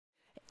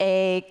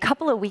A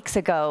couple of weeks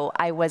ago,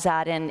 I was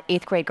at an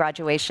 8th grade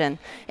graduation,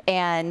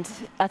 and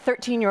a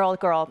 13-year-old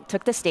girl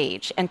took the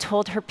stage and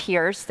told her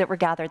peers that were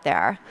gathered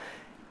there,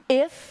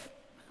 if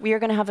we are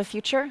going to have a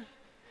future,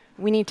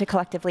 we need to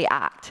collectively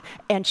act.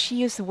 And she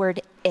used the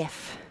word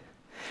if.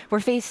 We're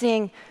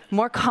facing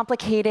more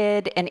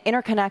complicated and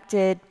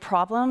interconnected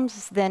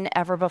problems than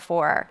ever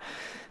before.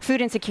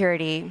 Food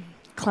insecurity,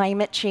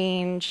 climate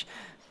change,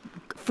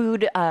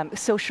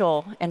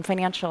 social and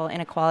financial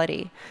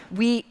inequality.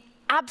 We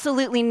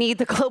absolutely need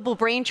the global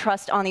brain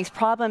trust on these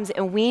problems,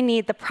 and we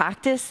need the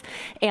practice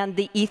and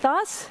the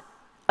ethos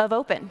of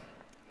open.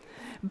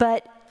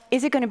 But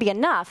is it going to be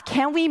enough?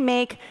 Can we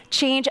make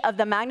change of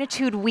the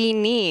magnitude we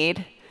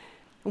need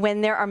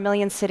when there are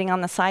millions sitting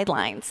on the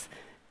sidelines?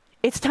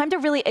 It's time to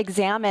really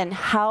examine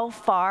how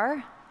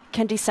far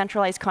can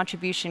decentralized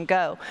contribution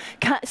go.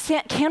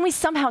 Can we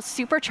somehow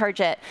supercharge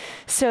it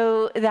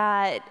so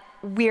that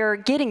we're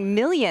getting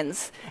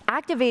millions,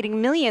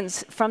 activating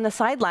millions from the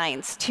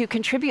sidelines to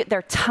contribute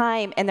their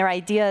time and their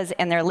ideas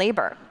and their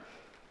labor?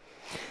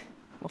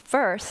 Well,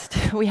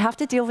 first, we have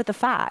to deal with the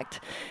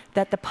fact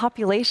that the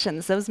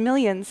populations, those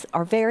millions,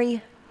 are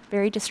very,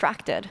 very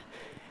distracted.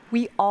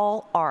 We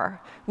all are.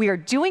 We are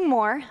doing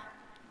more,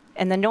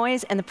 and the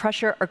noise and the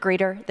pressure are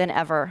greater than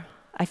ever.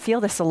 I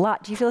feel this a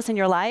lot. Do you feel this in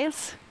your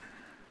lives?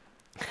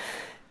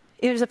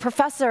 There's a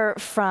professor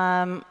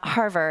from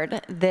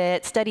Harvard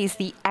that studies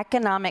the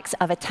economics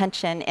of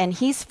attention, and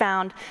he's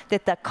found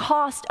that the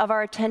cost of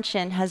our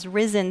attention has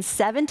risen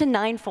 7 to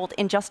 9-fold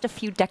in just a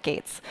few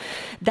decades.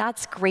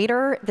 That's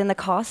greater than the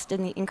cost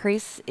and the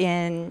increase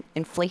in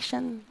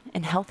inflation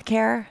and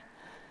healthcare.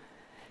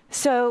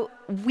 So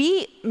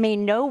we may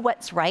know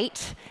what's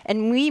right,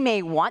 and we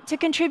may want to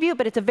contribute,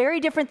 but it's a very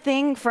different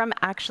thing from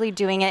actually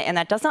doing it, and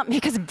that does not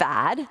make us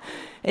bad.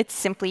 It's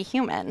simply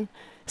human.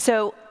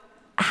 So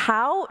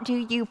how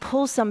do you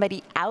pull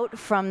somebody out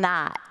from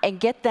that and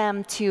get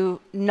them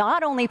to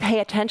not only pay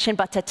attention,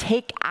 but to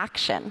take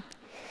action?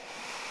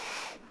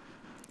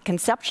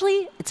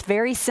 Conceptually, it's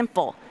very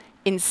simple.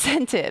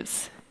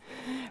 Incentives,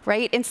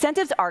 right?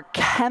 Incentives are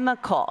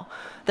chemical.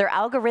 They're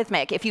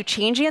algorithmic. If you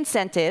change the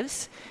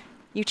incentives,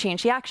 you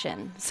change the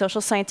action.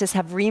 Social scientists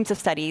have reams of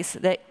studies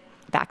that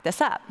back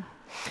this up.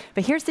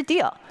 But here's the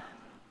deal.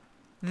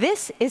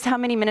 This is how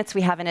many minutes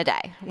we have in a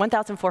day,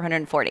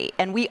 1,440.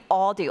 And we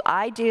all do.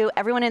 I do.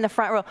 Everyone in the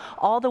front row,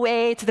 all the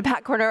way to the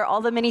back corner, all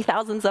the many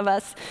thousands of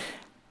us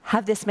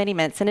have this many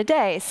minutes in a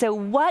day. So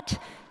what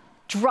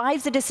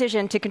drives the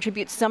decision to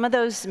contribute some of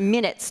those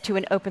minutes to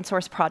an open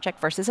source project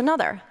versus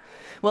another?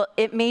 Well,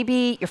 it may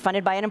be you're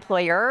funded by an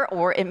employer,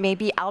 or it may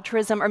be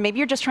altruism, or maybe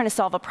you're just trying to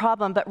solve a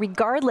problem. But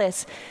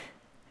regardless,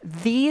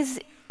 these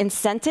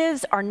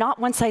incentives are not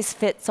one size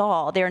fits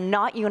all. They're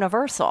not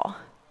universal.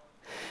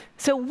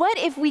 So what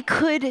if we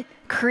could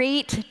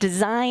create,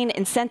 design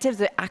incentives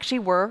that actually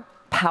were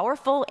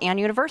powerful and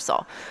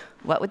universal?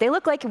 What would they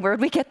look like, and where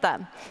would we get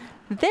them?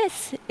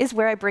 This is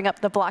where I bring up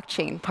the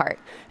blockchain part.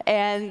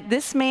 And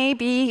this may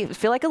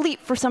feel like a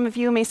leap for some of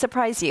you, may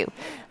surprise you.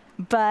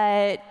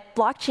 But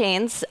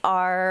blockchains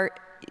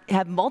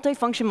have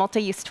multifunction,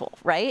 multi-use tool,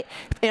 right?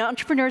 And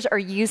entrepreneurs are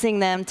using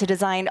them to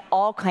design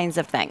all kinds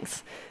of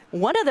things.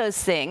 One of those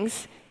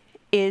things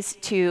is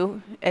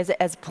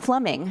as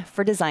plumbing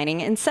for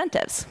designing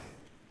incentives.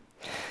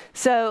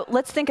 So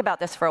let's think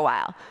about this for a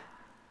while.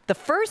 The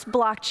first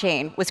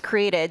blockchain was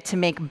created to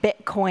make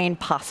Bitcoin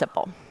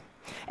possible.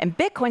 And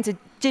Bitcoin's a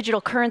digital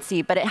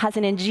currency, but it has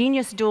an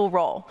ingenious dual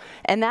role.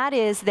 And that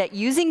is that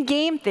using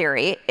game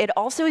theory, it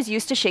also is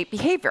used to shape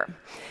behavior.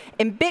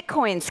 In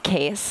Bitcoin's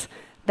case,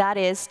 that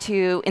is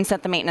to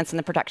incent the maintenance and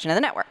the protection of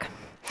the network.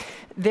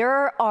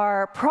 There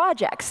are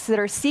projects that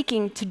are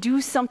seeking to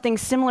do something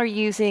similar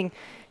using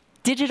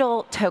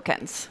digital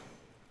tokens,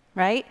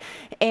 right?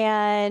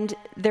 And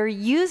they're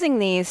using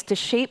these to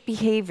shape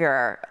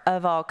behavior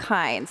of all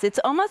kinds. It's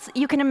almost,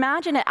 you can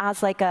imagine it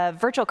as like a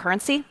virtual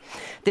currency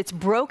that's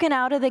broken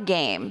out of the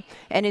game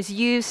and is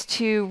used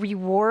to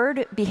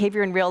reward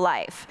behavior in real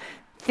life.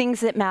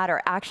 Things that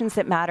matter, actions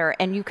that matter,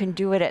 and you can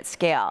do it at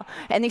scale.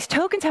 And these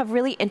tokens have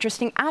really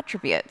interesting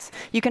attributes.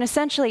 You can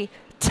essentially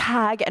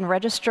tag and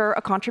register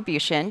a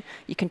contribution.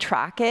 You can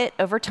track it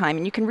over time,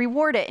 and you can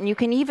reward it. And you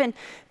can even,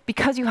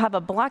 because you have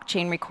a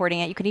blockchain recording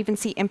it, you can even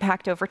see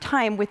impact over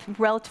time with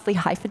relatively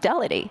high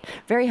fidelity,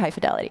 very high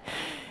fidelity.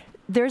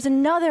 There's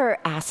another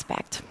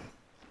aspect,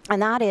 and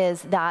that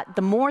is that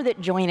the more that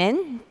join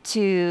in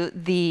to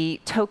the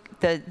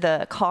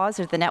cause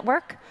or the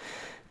network,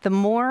 the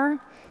more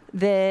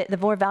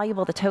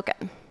valuable the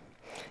token.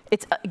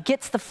 It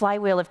gets the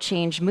flywheel of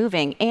change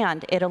moving,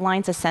 and it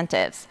aligns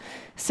incentives.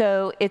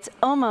 So it's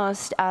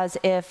almost as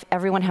if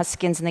everyone has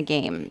skins in the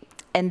game.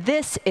 And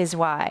this is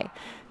why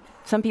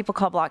some people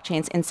call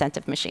blockchains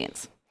incentive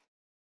machines.